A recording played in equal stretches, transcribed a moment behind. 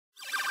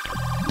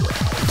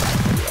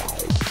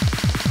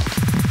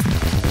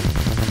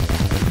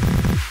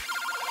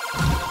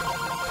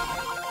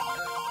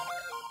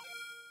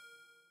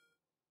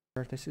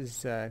This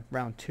is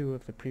round 2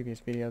 of the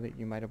previous video that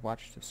you might have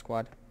watched of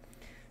Squad.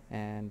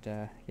 And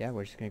yeah,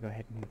 we're just going to go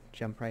ahead and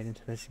jump right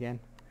into this again.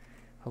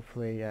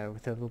 Hopefully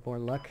with a little more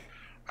luck.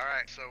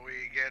 Alright, so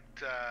we get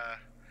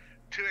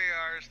 2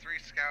 ARs, 3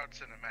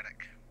 scouts, and a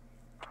medic.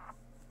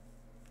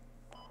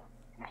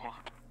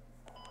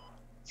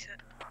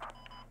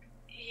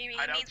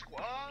 Hideout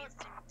squad?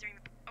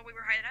 Oh, we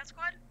were hideout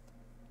squad?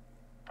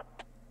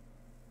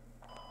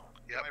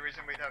 Yep. The only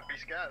reason we'd have 3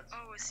 scouts.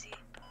 Oh, I see.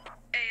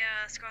 Hey,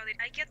 Scarlet,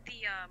 I get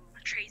the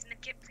tradesman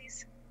kit,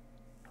 please.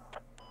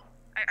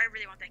 I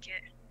really want that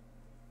kit.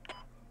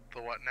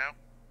 The what now?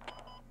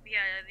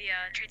 Yeah, the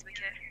tradesman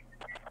kit.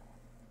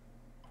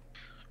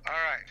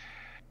 Alright,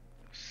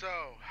 so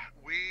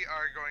we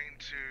are going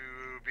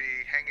to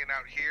be hanging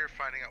out here,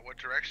 finding out what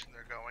direction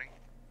they're going,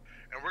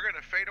 and we're going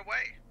to fade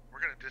away.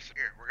 We're going to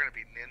disappear. We're going to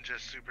be ninja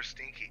super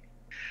stinky.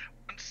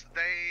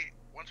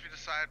 Once we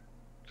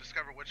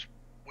discover which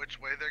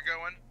way they're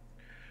going,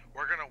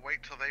 we're going to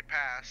wait till they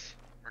pass.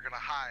 We're going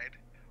to hide,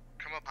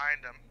 come up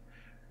behind them,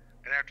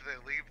 and after they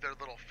leave their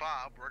little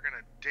fob, we're going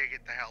to dig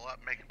it the hell up,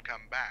 make them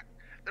come back.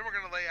 Then we're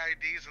going to lay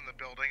IDs in the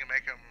building and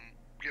make them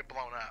get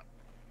blown up.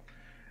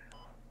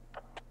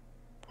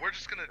 We're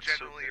just going to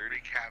generally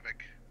wreak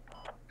havoc.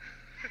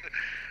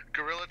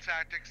 Guerrilla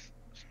tactics,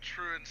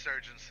 true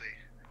insurgency.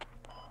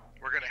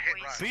 We're going to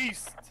hit run.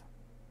 Beast!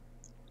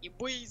 You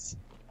boys!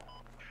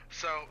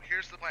 So,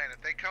 here's the plan.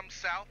 If they come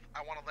south,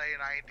 I want to lay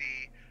an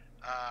ID,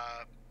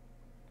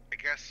 I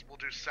guess we'll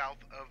do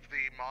south of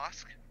the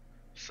mosque,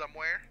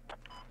 somewhere.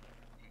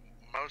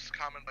 Most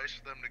common place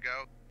for them to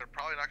go. They're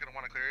probably not going to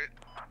want to clear it,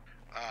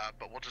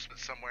 but we'll just put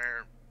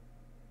somewhere,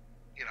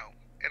 you know,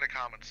 in a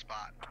common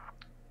spot.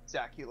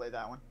 Zach, you lay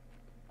that one.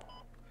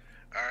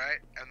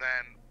 Alright, and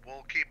then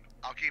we'll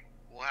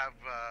have,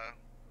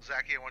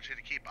 Zachy, I want you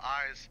to keep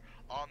eyes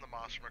on the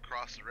mosque from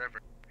across the river.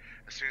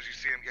 As soon as you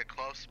see them get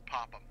close,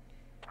 pop them.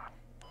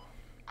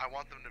 I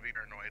want them to be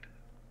paranoid.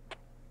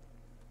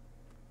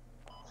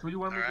 So you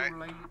want me to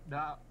lay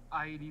the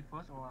ID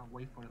first, or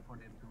wait for them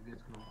to get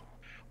close?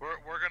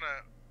 We're going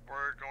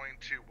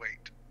to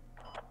wait,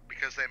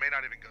 because they may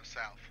not even go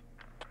south.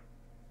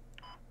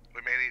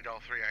 We may need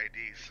all 3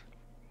 IDs,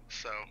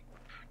 so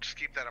just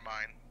keep that in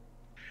mind.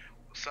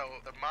 So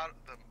the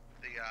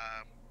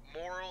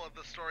moral of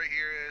the story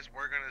here is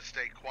we're going to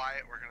stay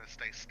quiet, we're going to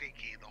stay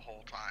sneaky the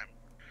whole time.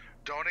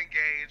 Don't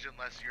engage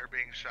unless you're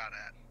being shot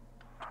at.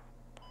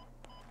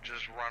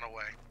 Just run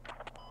away.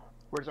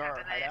 Where's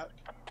our hideout?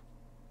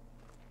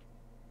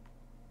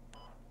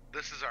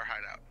 This is our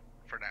hideout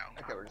for now.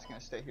 Okay, we're just gonna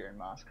stay here in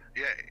mosque.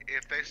 Yeah,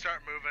 if they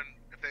start moving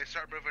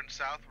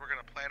south, we're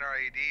gonna plant our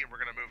ID and we're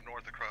gonna move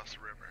north across the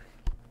river.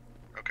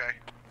 Okay?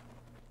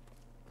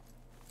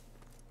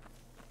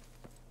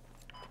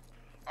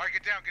 Alright,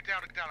 get down.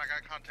 I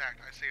got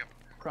contact. I see him.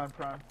 Prone.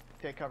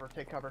 Take cover.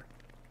 Take cover.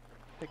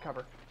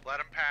 Let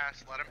him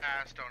pass.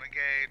 Don't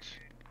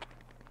engage.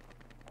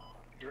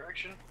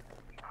 Direction?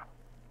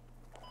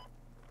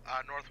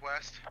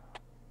 Northwest.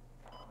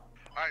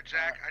 Alright,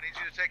 Jack, I need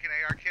you to take an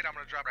AR kit. I'm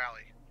gonna drop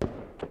rally.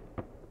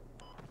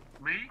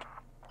 Me?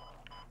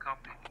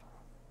 Copy.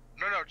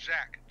 No,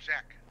 Jack.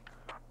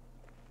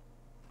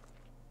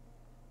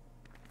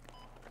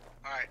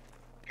 Alright.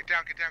 Get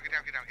down.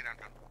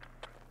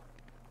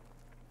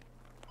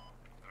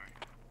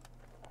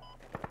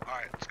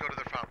 Alright, let's go to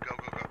their fob. Go.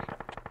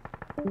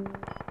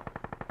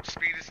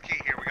 Speed is key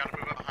here. We gotta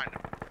move up behind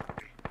them.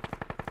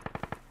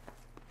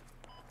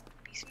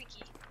 Be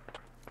sneaky.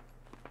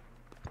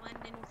 Blend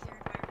in with your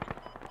environment.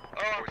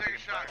 Oh, I'm taking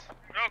shots.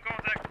 No, go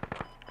on deck.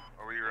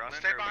 Are we running?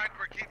 Stay behind.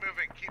 Keep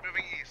moving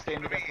east. Stay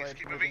in the Keep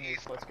blade. moving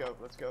east. Let's go.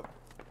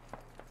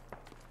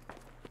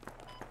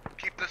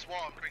 Keep this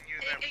wall between you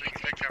and them so you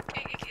can take cover.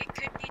 It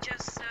could be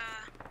just,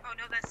 oh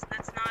no, that's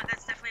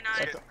definitely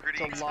not. It's a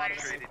lot of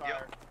Expired.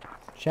 fire.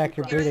 Shaq,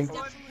 you're booting.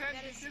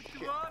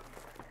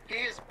 He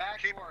is back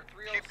to our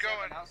 307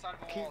 going. outside of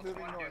the Keep wall. moving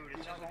It's one north. dude.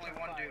 It's just only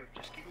one dude.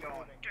 Just keep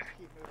going.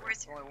 Where's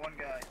It's only one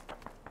guy.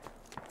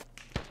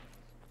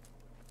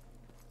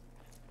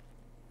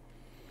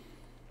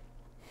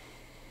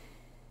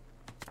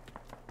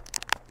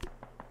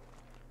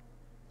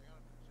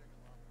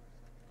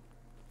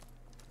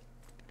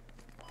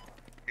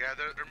 Yeah,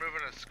 they're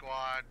moving a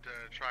squad to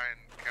try and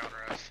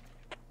counter us.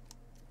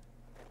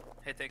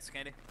 Hey, thanks,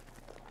 Candy.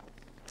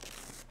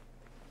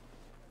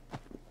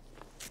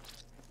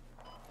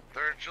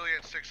 They're in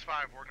Juliet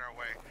 6-5, we're on our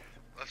way.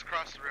 Let's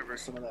cross the river.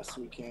 Some of that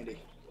sweet candy.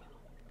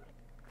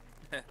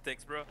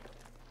 Thanks, bro.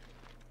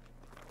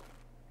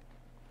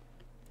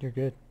 You're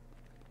good.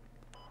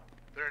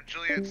 They're in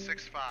Juliet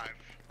 6-5,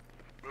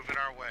 moving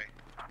our way.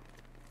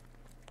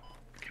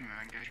 Come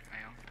on, engage.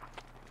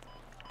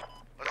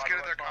 Let's get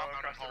in their compound and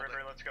across the hold river.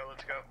 it. Let's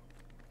go.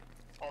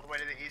 All the way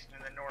to the east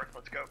and then north.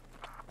 Let's go.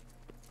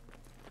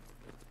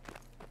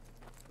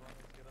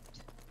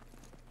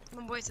 Come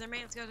on, boys, they're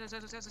main. Let's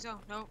go.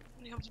 No,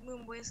 keep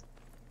moving, boys.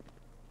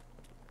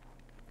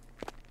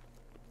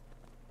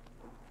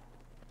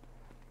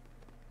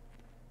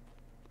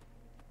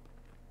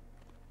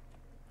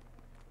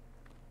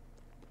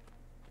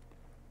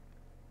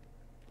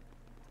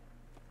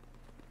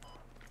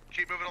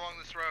 along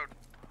this road.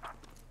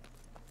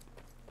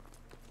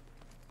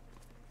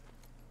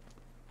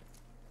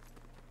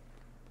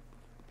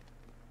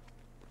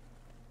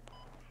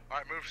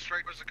 Alright, move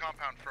straight towards the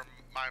compound from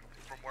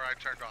where I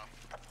turned off.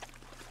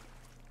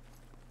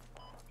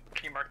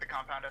 Can you mark the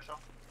compound, SL?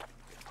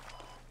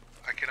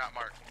 I cannot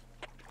mark.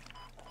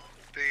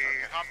 The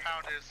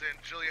compound is in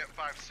Juliet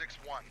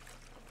 561.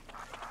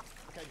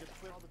 Okay, just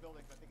clear all the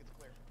buildings. I think it's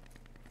clear.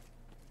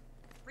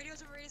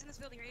 Radio's in this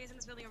building. Radio's in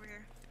this building over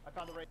here. I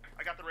found the radio.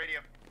 I got the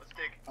radio. Let's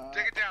dig.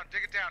 Dig it down,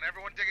 dig it down.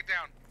 Everyone dig it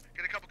down.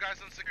 Get a couple guys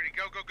on security.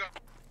 Go, go, go.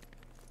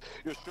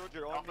 Yo,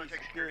 soldier, on Alpha, me,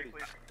 take security.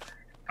 please.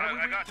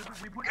 I got you.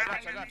 We put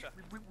I the got you.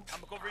 ID.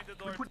 I'm covering the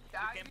door. put You the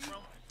came ID.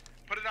 from.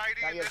 Put an ID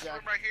Not in yet, this Jack.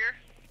 room right here.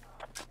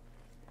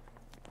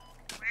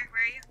 Where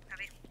are you?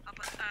 Copy. I'll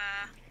put,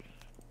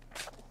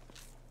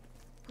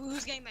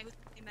 Who's getting that? Who's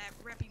getting that?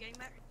 Rep, you getting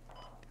that?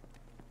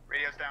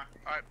 Radio's down.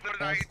 Alright, put an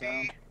That's ID.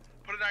 down.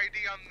 Put an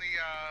ID on the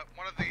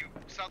one of the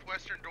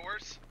southwestern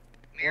doors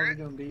near What are it,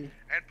 we gonna be?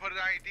 and put an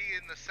ID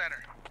in the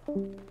center.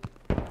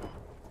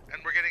 And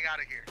we're getting out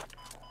of here.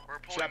 We're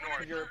pulling Shep,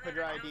 north. put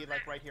your ID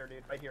like right here,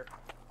 dude. Right here.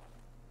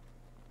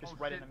 Just Oh,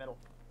 right in shit. the middle.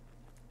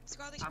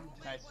 Scarlet, I'm you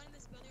want nice. one in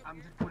this building over I'm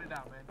here? just putting it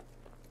out, man.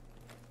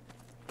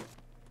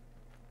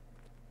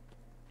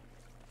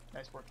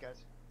 Nice work, guys.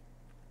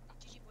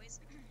 GG, boys.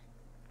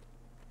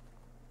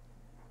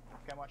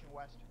 Okay, I'm watching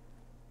west.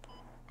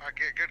 Alright,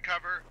 get good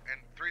cover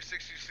and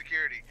 360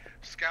 security.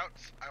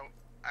 Scouts,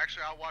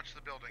 I'll watch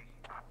the building.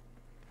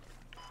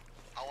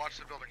 I'll watch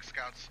the building,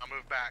 scouts. I'll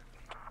move back.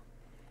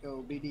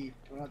 Yo, BD,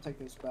 we're not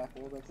taking this back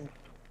wall back there.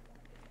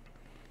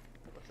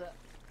 What's that?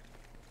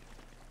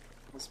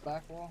 This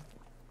back wall?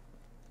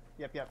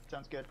 Yep,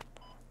 sounds good.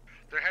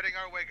 They're heading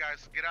our way,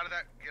 guys. Get out of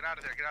that. Get out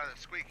of there. Get out of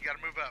there. Squeak, you gotta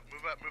move up.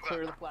 Move up. Move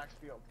Clear up. the flax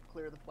field.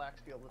 Clear the flax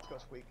field. Let's go,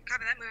 Squeak.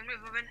 Copy that.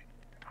 Moving.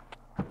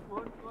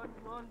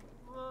 Run.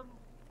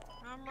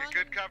 I'm Get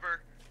good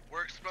cover.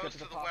 We're exposed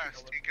to the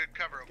west. Get good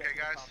cover, okay,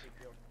 guys?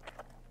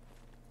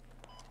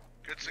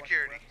 Good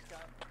security.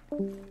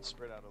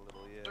 Spread out a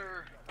little, yeah.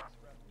 Sir.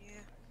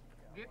 Yeah.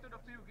 Get to the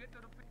field. Get to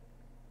the field.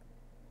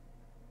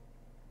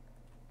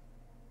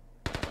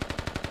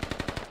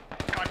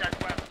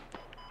 Contact west.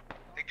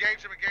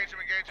 Engage him. Engage him.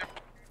 Engage him.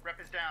 Rep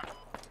is down.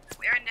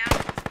 We are now.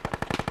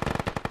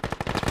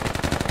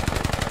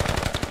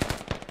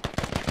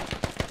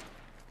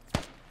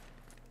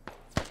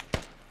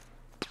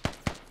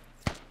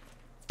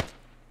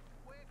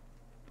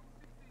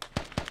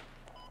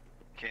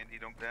 Candy,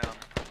 don't down.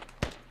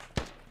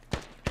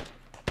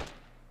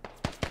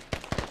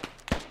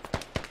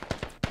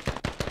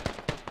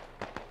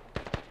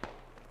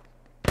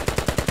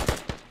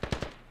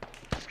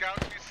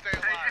 Scouts, you stay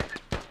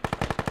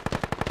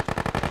alive.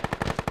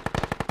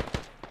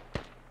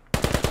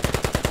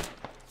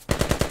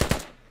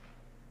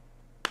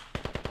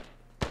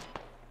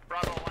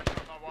 Bravo, one on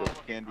the wall. Yo,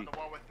 Candy. On the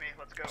wall with me.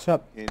 Let's go. What's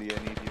up? Candy, I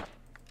need you.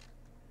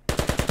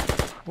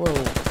 Whoa.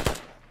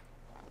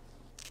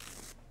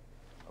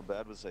 How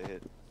bad was I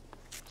hit?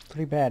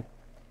 Pretty bad.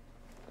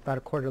 About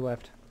a quarter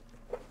left.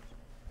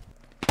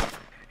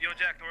 Yo,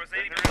 Jack, there was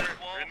They're 80 in the meters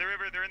river. wall. They're in the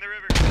river. They're in the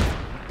river.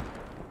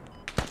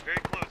 Very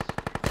close.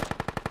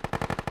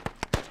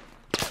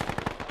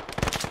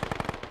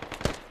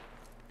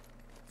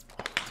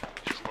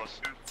 Just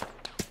lost two.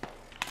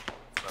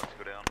 About to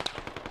go down.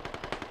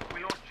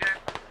 We lost Jack.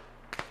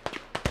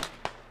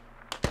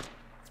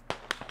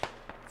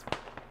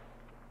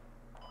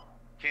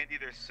 Candy,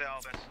 they're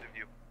southwest of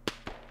you.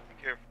 Be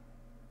careful.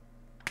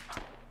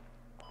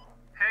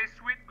 Hey,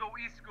 Sweet, go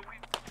east. Go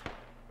east.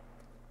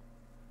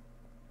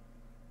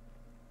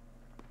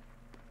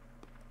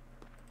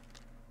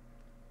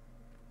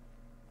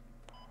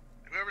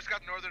 Whoever's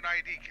got northern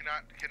ID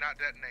cannot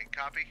detonate.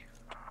 Copy.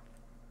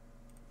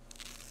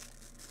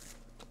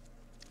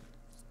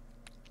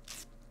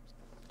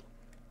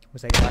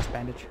 Was that your last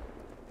bandage?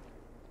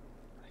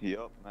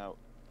 Yup, I'm out.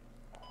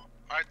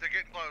 Alright, they're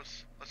getting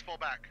close. Let's pull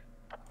back.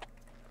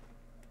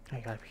 Oh,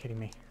 you gotta be kidding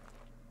me.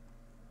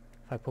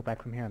 If I pull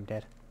back from here, I'm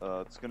dead.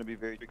 It's gonna be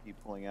very tricky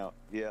pulling out.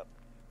 Yep.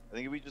 I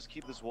think if we just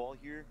keep this wall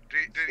here.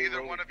 Did stay either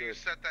low, one we of you could.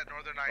 set that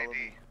northern Follow ID?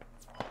 me.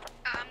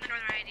 I'm the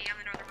northern ID. I'm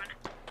the northern one.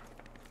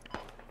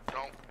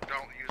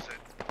 Don't use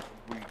it.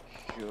 We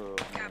could.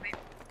 Copy.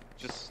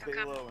 Just stay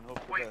Okay. low and hope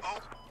for Wait, the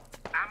best.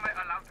 am I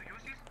allowed to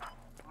use this?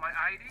 My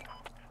ID?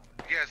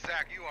 Yes,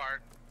 Zach, you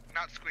are.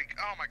 Not Squeak.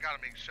 Oh my god,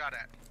 I'm being shot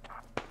at.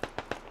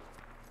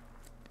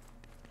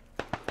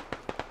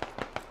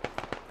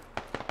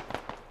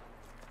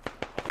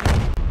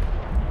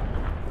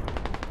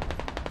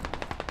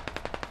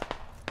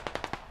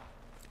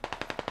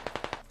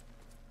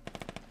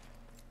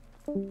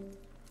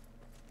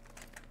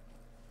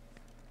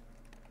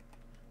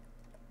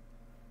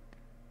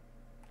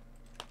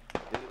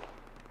 Hit it.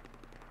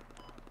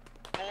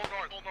 Pull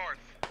north. Pull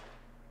north.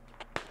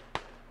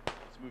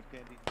 Let's move,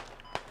 Candy.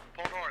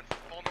 Pull north.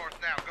 Pull north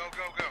now. Go,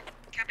 go, go.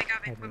 Copy.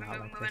 I do Moving. not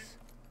like Moving. this.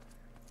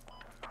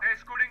 Hey,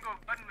 Scoringo,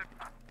 button.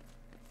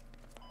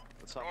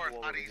 Let's hop the North,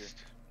 wall not over here.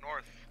 east.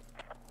 North.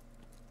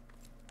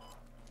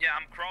 Yeah,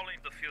 I'm crawling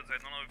the fields. I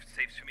don't know if it's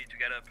safe for me to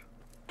get up.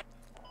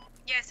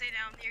 Yeah, stay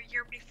down.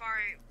 You're pretty far.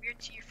 You're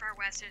too far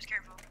west. So just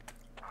careful.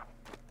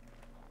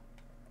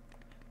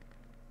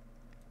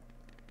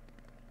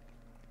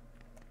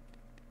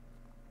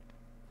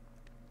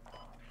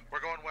 We're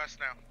going west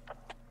now.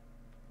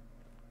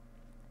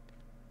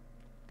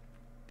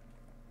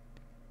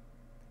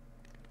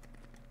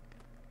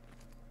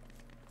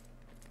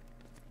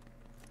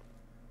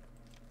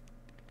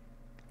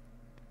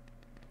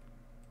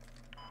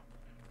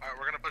 Alright,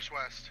 we're gonna push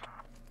west.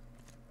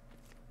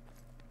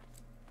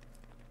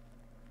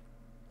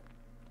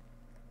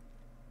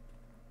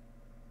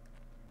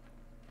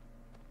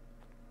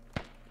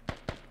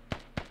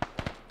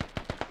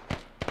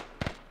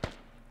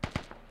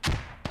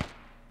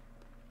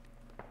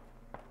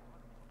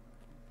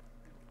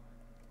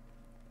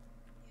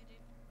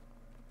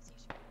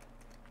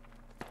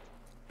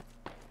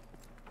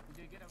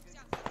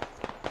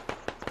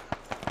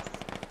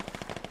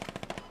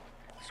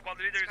 Squad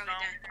leader is down.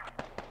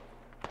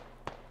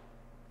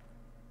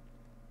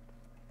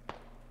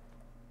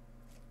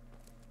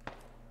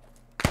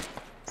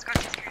 Scott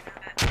is carrying out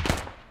that.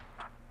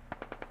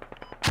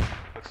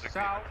 Looks like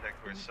South,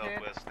 we're east,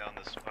 southwest down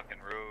this fucking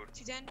road.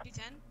 210,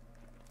 210.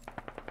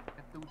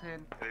 At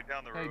 210. They're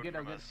down the Hey, road get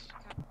from out, us.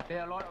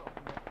 There are a lot of.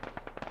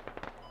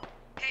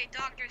 Hey,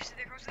 Doc, they're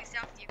closely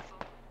south of you,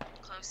 fool.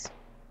 Close.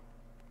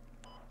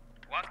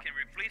 What? Can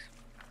we please?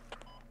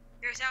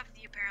 They're south of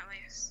you, apparently.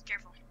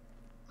 Careful.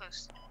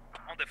 Close.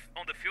 On the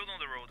field, on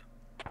the road.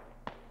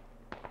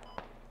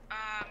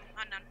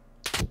 Unknown.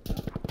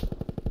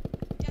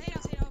 Yeah, they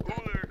don't.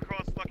 Oh, they're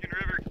across fucking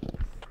river.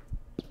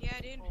 Yeah,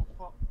 dude. Oh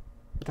fuck.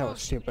 That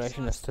was stupid. I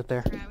shouldn't have stood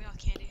there. Crap, we lost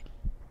candy.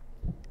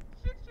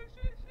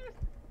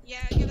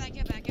 Yeah,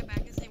 get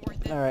back. This ain't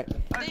worth it. Alright.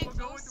 Stay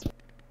close.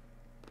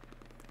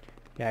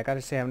 Yeah, I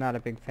gotta say I'm not a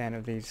big fan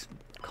of these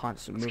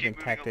constant Let's moving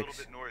keep moving a little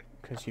tactics, bit north.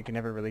 because you can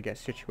never really get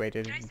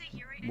situated Can I and stay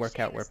here right now? work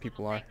Stay out in where this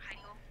people little are. thing,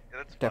 hidey hole? Yeah,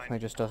 that's Definitely fine.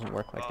 just doesn't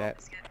work like that.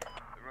 That's good.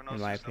 Everyone in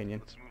else my is up. opinion.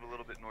 Let's move a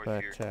little bit north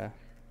But here.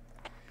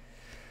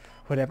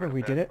 whatever,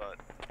 we did it, But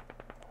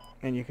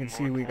and you can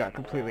see we got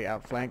completely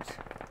outflanked.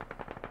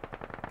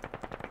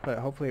 But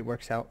hopefully it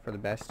works out for the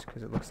best,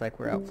 because it looks like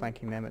we're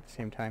outflanking them at the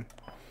same time.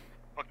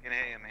 fucking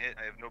hey, I'm hit.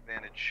 I have no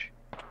bandage.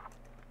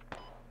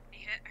 You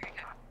hit? Okay,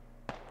 good.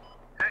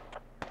 Hey,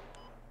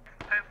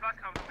 flash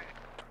cover me.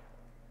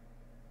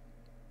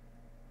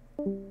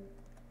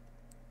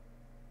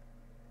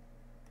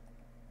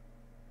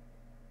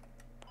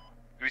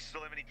 Do we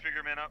still have any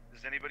trigger men up?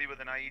 Is anybody with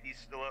an IED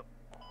still up?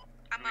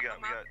 I'm we up, got,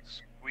 I'm we up. got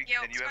squeak,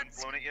 Yo, and you haven't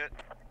Scott's- blown it yet?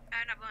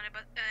 I'm not blowing it,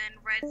 but and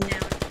red's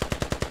down.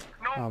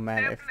 Oh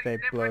man, if they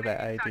blow that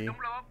ID. Don't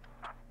blow up.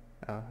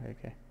 Oh,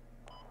 okay.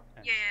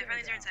 Yeah,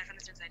 friendlies are inside,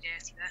 yeah, I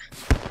see that.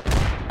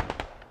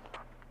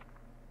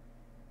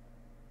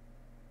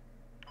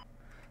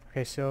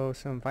 Okay, so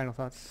some final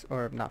thoughts,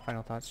 or not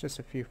final thoughts, just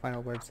a few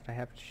final words that I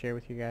have to share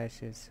with you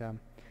guys is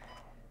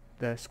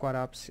the squad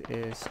ops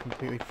is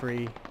completely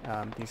free.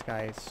 These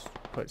guys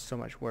put so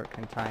much work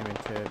and time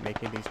into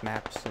making these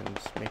maps and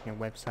making a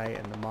website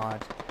and the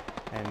mod,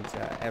 and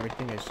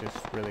everything is just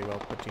really well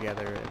put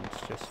together, and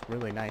it's just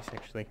really nice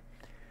actually.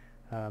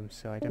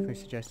 So I definitely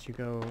suggest you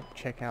go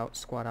check out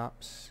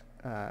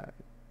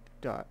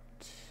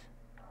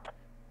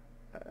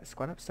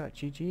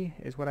squadops.gg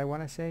is what I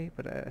want to say,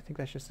 but I think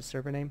that's just a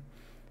server name.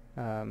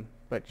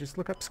 But just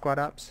look up Squad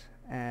Ops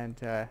and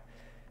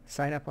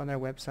sign up on their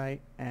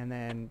website, and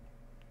then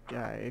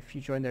if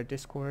you join their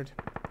Discord,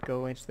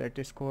 go into their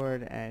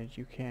Discord and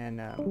you can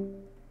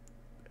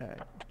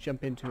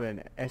jump into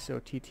an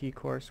SOTT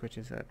course, which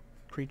is a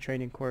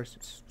pre-training course.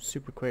 It's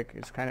super quick.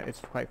 It's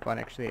quite fun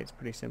actually. It's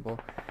pretty simple.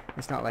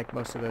 It's not like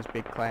most of those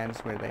big clans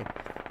where they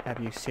have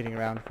you sitting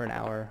around for an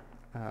hour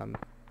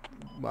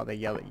while they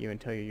yell at you and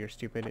tell you you're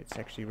stupid. It's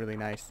actually really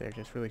nice. They're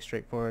just really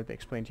straightforward. They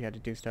explain to you how to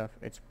do stuff.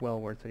 It's well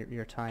worth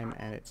your time,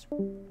 and it's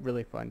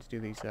really fun to do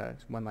these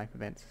one life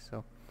events.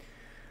 So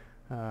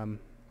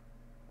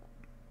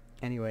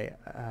anyway,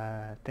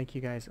 thank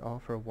you guys all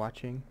for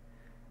watching.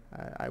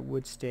 I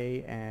would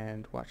stay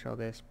and watch all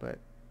this, but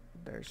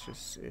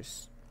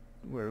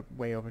we're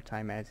way over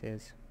time as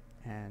is,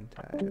 and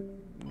it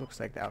looks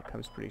like the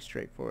outcome's pretty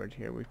straightforward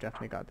here. We've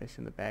definitely got this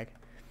in the bag.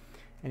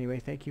 Anyway,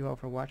 thank you all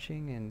for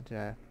watching,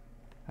 and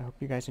I hope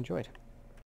you guys enjoyed.